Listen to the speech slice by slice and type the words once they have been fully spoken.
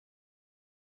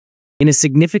In a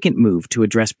significant move to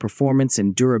address performance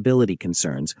and durability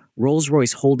concerns,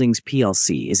 Rolls-Royce Holdings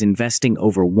plc is investing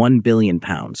over £1 billion,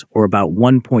 or about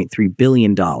 $1.3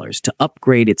 billion, to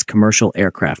upgrade its commercial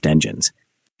aircraft engines.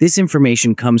 This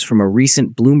information comes from a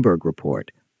recent Bloomberg report,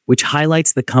 which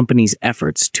highlights the company's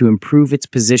efforts to improve its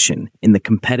position in the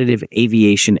competitive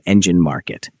aviation engine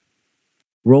market.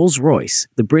 Rolls-Royce,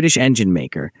 the British engine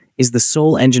maker, is the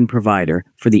sole engine provider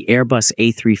for the Airbus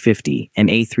A350 and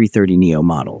A330neo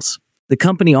models. The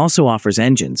company also offers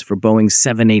engines for Boeing's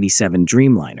 787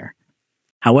 Dreamliner.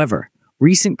 However,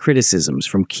 recent criticisms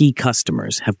from key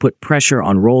customers have put pressure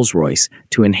on Rolls-Royce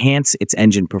to enhance its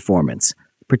engine performance,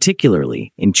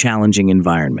 particularly in challenging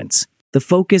environments. The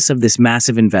focus of this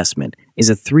massive investment is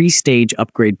a three-stage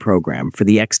upgrade program for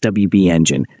the XWB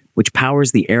engine, which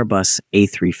powers the Airbus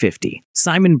A350.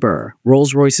 Simon Burr,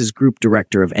 Rolls-Royce's Group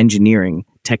Director of Engineering,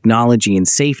 Technology and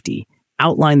Safety,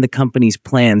 outlined the company's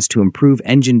plans to improve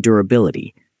engine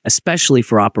durability, especially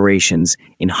for operations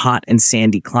in hot and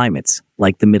sandy climates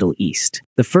like the Middle East.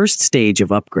 The first stage of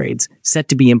upgrades, set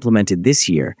to be implemented this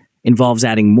year, involves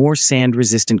adding more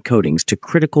sand-resistant coatings to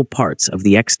critical parts of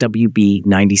the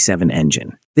XWB-97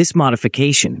 engine. This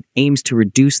modification aims to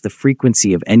reduce the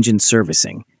frequency of engine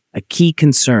servicing, a key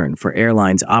concern for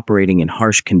airlines operating in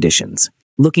harsh conditions.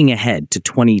 Looking ahead to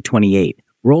 2028,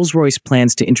 Rolls-Royce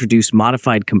plans to introduce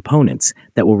modified components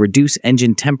that will reduce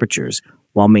engine temperatures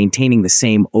while maintaining the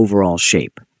same overall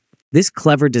shape. This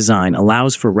clever design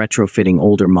allows for retrofitting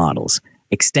older models,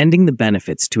 extending the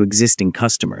benefits to existing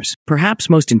customers.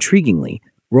 Perhaps most intriguingly,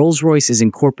 Rolls-Royce is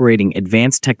incorporating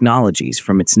advanced technologies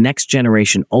from its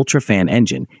next-generation UltraFan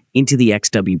engine into the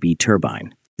XWB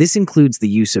turbine. This includes the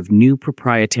use of new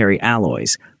proprietary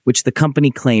alloys, which the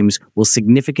company claims will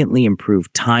significantly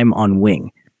improve time on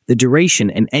wing, the duration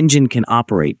an engine can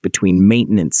operate between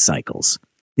maintenance cycles.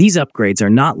 These upgrades are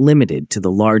not limited to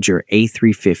the larger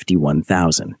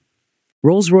A350-1000.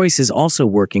 Rolls-Royce is also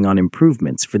working on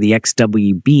improvements for the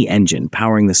XWB engine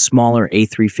powering the smaller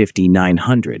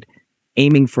A350-900,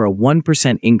 aiming for a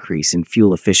 1% increase in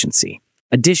fuel efficiency.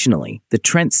 Additionally, the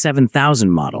Trent 7000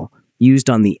 model, used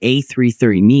on the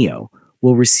A330neo,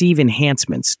 will receive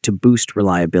enhancements to boost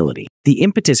reliability. The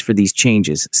impetus for these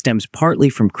changes stems partly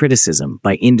from criticism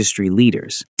by industry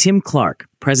leaders. Tim Clark,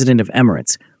 president of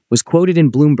Emirates, was quoted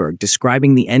in Bloomberg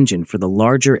describing the engine for the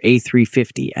larger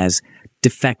A350 as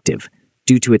defective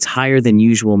due to its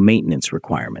higher-than-usual maintenance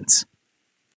requirements.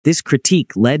 This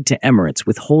critique led to Emirates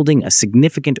withholding a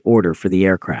significant order for the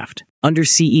aircraft. Under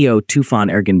CEO Tufan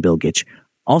Erginbilgic,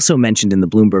 also mentioned in the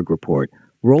Bloomberg report,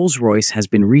 Rolls-Royce has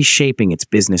been reshaping its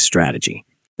business strategy.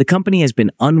 The company has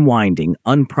been unwinding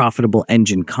unprofitable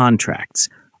engine contracts,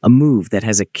 a move that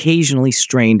has occasionally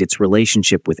strained its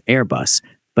relationship with Airbus,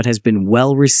 but has been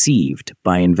well received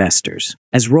by investors.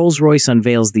 As Rolls-Royce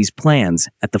unveils these plans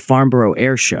at the Farnborough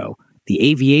Air Show,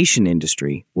 the aviation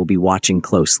industry will be watching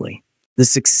closely. The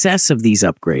success of these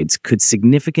upgrades could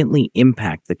significantly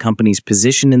impact the company's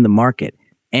position in the market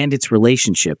and its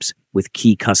relationships with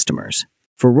key customers.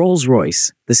 For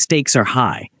Rolls-Royce, the stakes are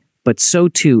high, but so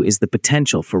too is the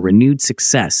potential for renewed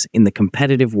success in the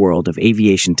competitive world of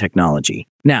aviation technology.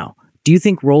 Now, do you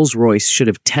think Rolls-Royce should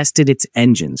have tested its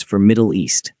engines for Middle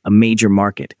East, a major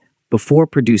market, before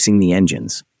producing the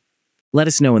engines? Let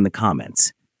us know in the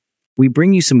comments. We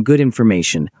bring you some good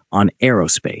information on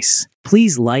aerospace.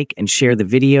 Please like and share the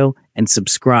video and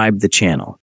subscribe the channel.